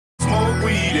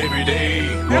eat every day.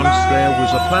 Once there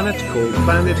was a planet called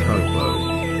Planet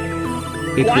Hobo.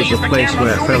 It was a place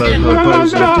where fellow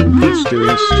hobos lived in peace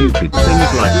doing stupid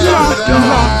things like smoke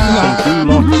dance and do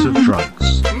lots of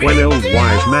drugs. When old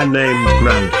wise man named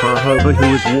Grandpa Hobo,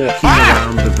 who was walking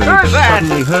around the village,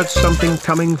 suddenly heard something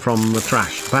coming from the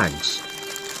trash bags.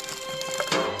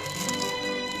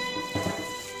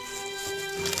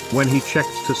 When he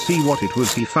checked to see what it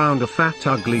was, he found a fat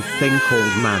ugly thing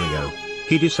called Mario.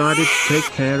 He decided to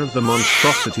take care of the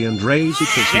monstrosity and raise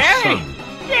it as his son.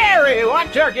 Jerry,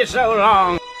 what took you so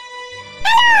long?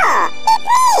 Hello, it's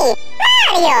me,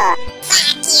 Mario.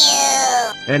 Fuck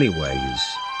you. Anyways,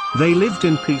 they lived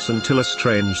in peace until a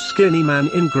strange skinny man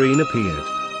in green appeared.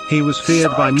 He was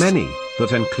feared by many,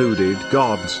 that included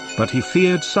gods, but he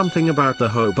feared something about the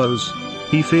hobos.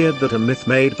 He feared that a myth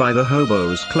made by the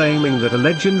hobos claiming that a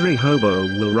legendary hobo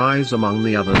will rise among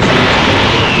the others,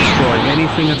 destroying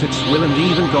anything at its will and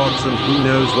even gods, and who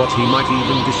knows what, he might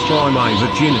even destroy my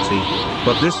virginity.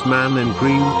 But this man in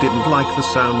green didn't like the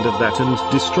sound of that and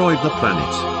destroyed the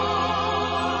planet.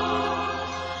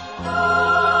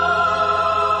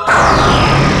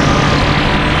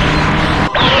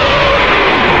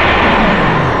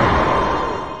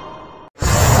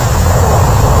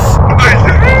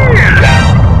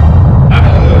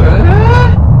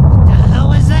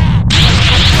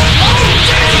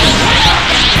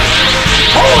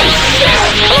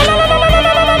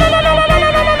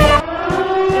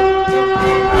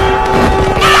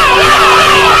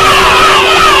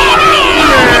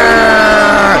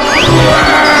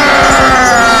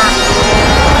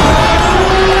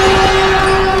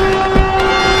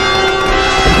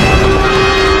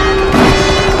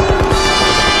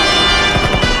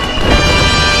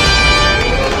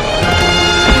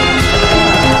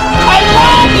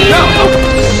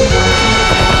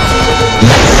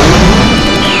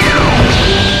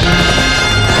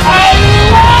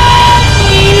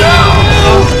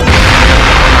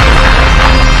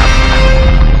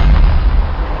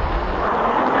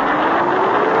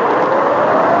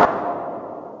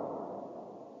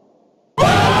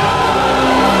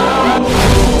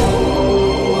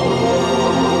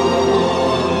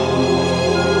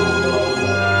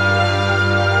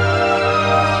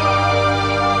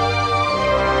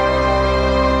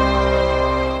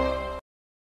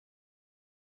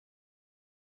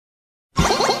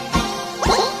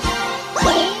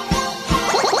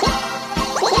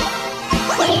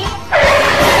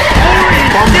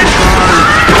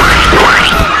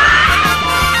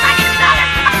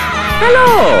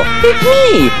 Hello, it's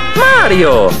me,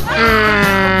 Mario.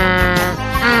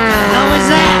 How was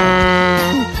that?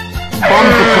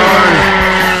 Bumper cars,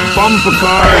 bumper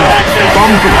cars,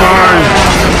 bumper cars,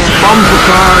 bumper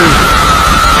cars.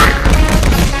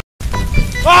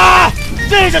 Ah!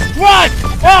 Jesus Christ!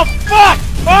 Oh, fuck!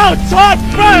 Oh, Todd,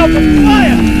 fire! I'm on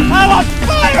fire! I'm on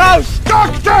fire! Oh,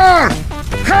 Doctor!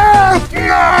 Help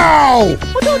now!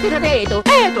 Ho tutti l'abito!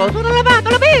 Eto, sono lavato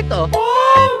l'abito!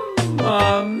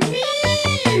 Mamma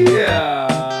mia!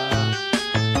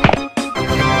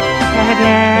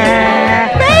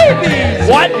 Babies!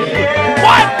 What?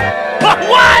 What?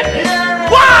 What?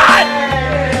 What?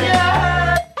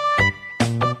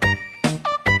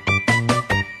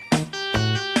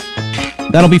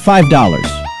 That'll be $5.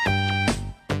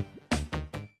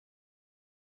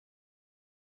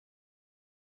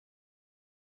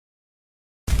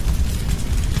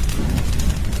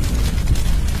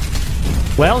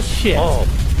 Well, shit. Oh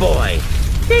boy,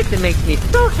 this makes me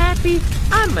so happy.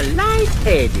 I'm a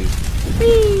light-headed.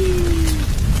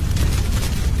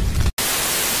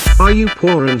 Are you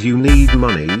poor and you need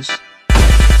monies?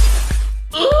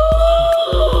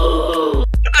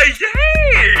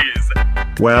 Yes!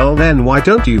 Well then, why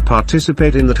don't you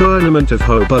participate in the tournament of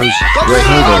hobos, where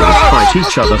hobos fight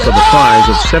each other for the prize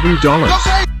of $7?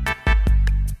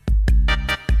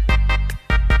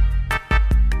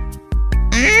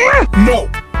 No!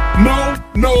 No!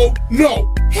 No!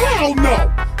 No! Hell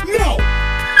no! No!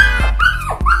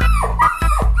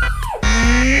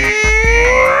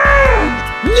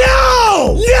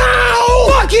 No! No!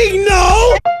 Fucking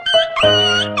no!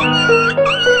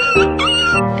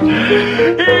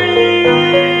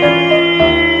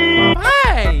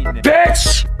 Fine! Bitch!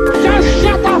 Just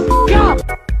shut the f*** up!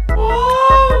 Oh,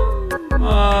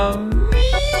 Mamma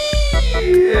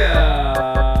mia!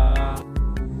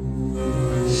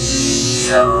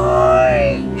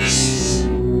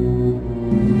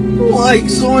 Like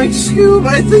Zoink Scoob,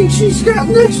 I think she's got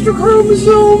an extra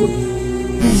chromosome.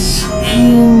 This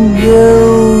can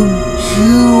go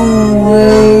two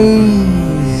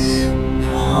ways,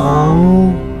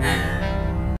 Paul.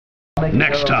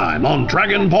 Next time on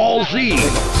Dragon Ball Z.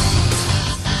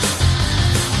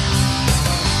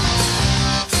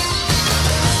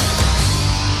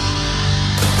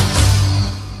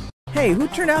 Hey, who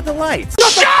turned out the lights?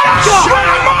 Shut up!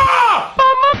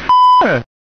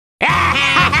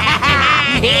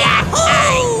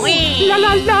 La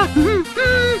la la.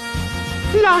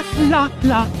 La la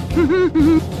la.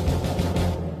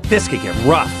 This could get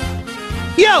rough.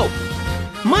 Yo!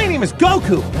 My name is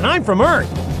Goku, and I'm from Earth.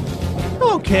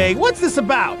 Okay, what's this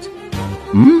about?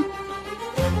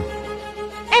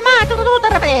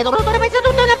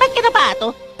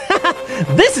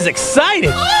 This is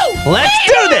exciting! Let's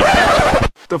do this!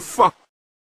 The fuck?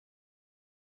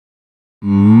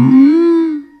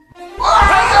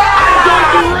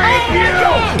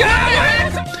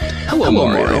 Hello,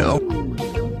 Mario.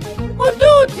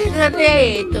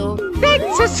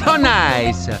 That's so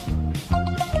nice.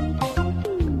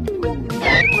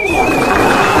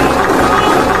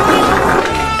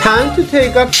 Time to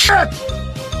take a shit.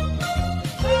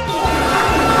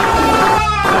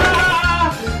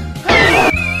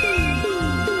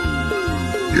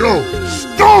 Yo,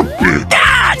 stop it!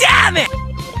 Ah, damn it!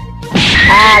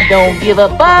 I don't give a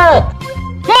fuck.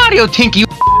 Mario Tinky.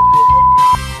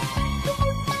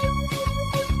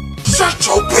 Shut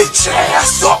your bitch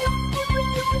ass up!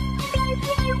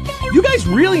 You guys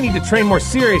really need to train more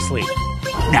seriously.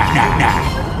 Nah.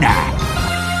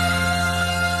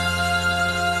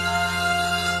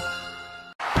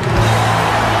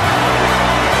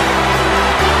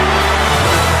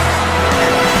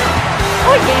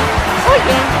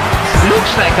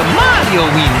 Looks like a Mario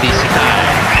win this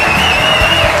time.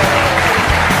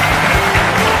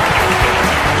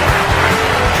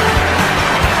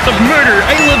 Of murder.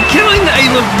 I love killing. I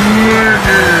love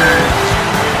murder.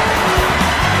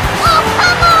 Oh,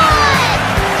 come on!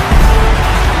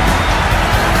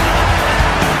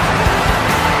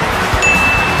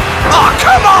 Oh,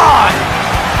 come on!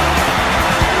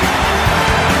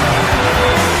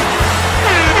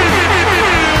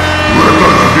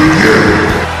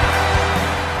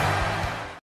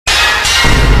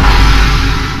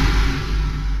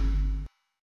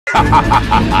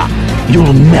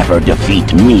 You'll never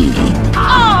defeat me.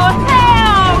 Oh,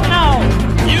 hell no!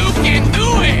 You can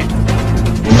do it!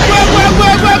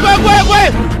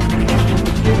 Wait!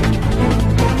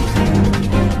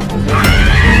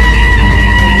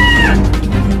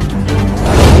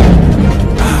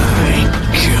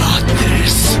 Got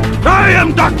this. I am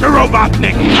Dr.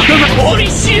 Robotnik!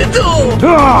 Horishido!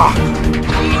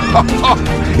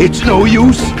 It's no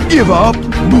use. Give up.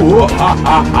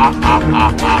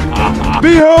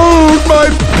 Behold my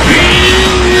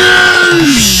fingers!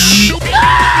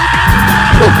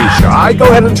 Don't be shy. Go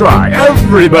ahead and try.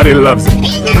 Everybody loves it.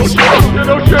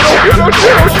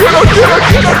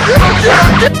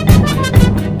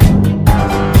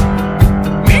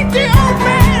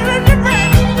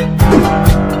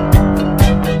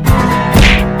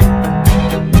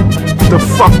 The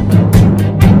fuck?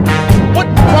 What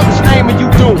the fuck's name are you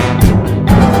doing?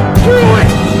 Do it!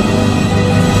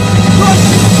 Just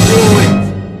do it!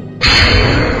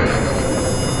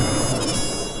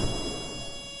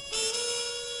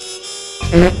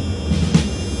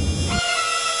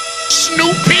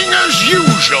 Snooping as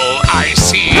usual, I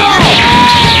see.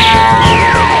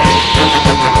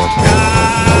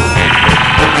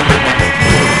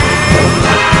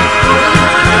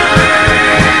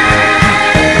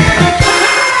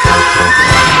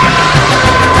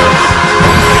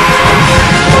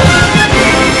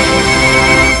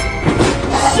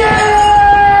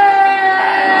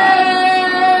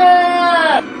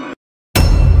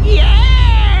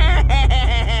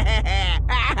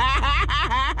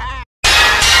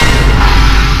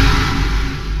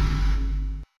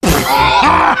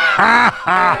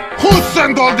 Who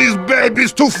sent all these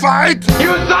babies to fight?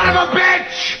 You son of a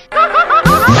bitch!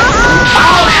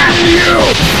 I'll end you!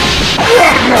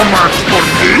 You're no match for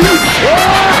me!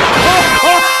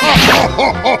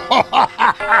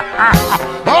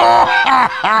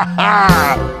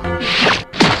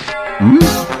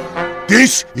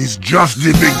 This is just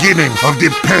the beginning of the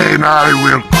pain I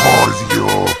will cause you.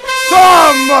 So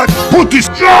much! Put this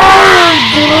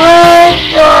giant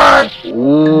robot!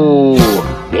 Ooh,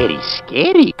 very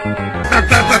scary.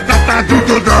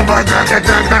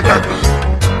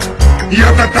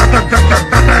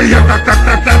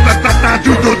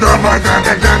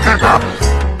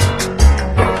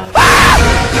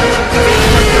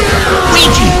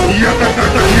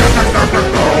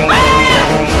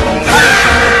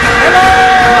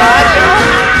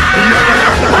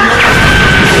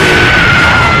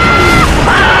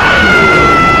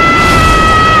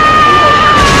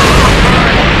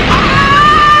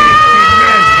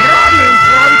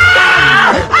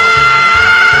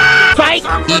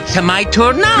 It's my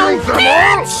turn now.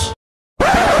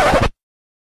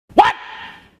 What?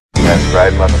 That's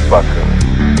right, motherfucker.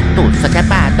 Tu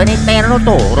sacapato ne terno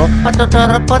toro,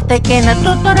 patotoro pote che na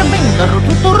tutto bendoro,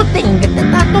 tutto tenga te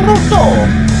tato roto.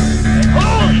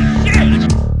 Holy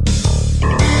shit!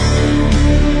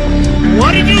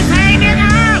 What did you say, nigga?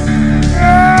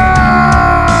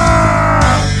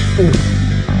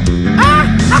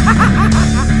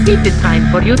 It's the time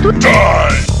for you to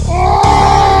Die!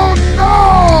 Oh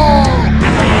no!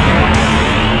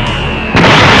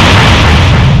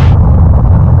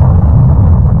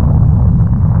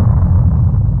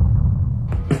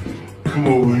 Come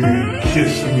over here and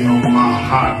kiss me on my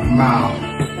hot mouth.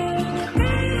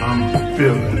 I'm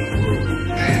feeling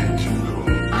romantical.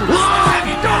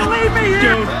 Don't leave me here!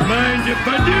 Don't mind if I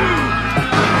do!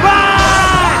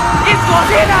 Run! It's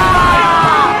Godzilla!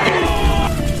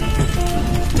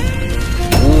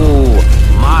 Ooh,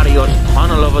 Mario's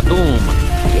Tunnel of Doom.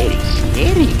 Very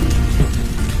scary.